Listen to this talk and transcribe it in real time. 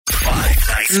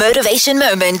Motivation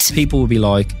moment. People will be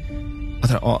like,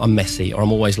 I'm messy, or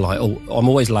I'm always late,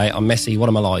 I'm messy, what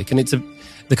am I like? And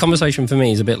the conversation for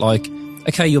me is a bit like,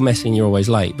 okay, you're messy and you're always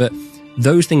late, but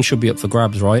those things should be up for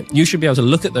grabs, right? You should be able to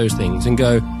look at those things and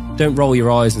go, don't roll your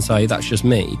eyes and say, that's just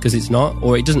me, because it's not,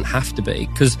 or it doesn't have to be.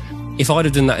 Because if I'd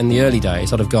have done that in the early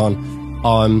days, I'd have gone,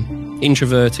 I'm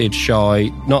introverted,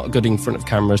 shy, not good in front of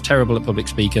cameras, terrible at public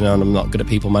speaking, and I'm not good at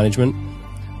people management.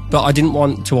 But I didn't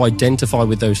want to identify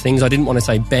with those things. I didn't want to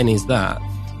say Ben is that,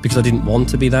 because I didn't want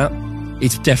to be that.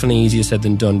 It's definitely easier said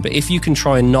than done. But if you can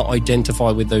try and not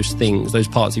identify with those things, those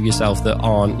parts of yourself that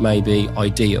aren't maybe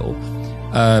ideal,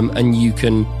 and you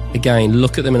can, again,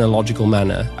 look at them in a logical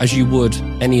manner, as you would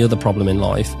any other problem in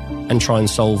life, and try and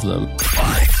solve them.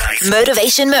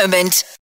 Motivation moment.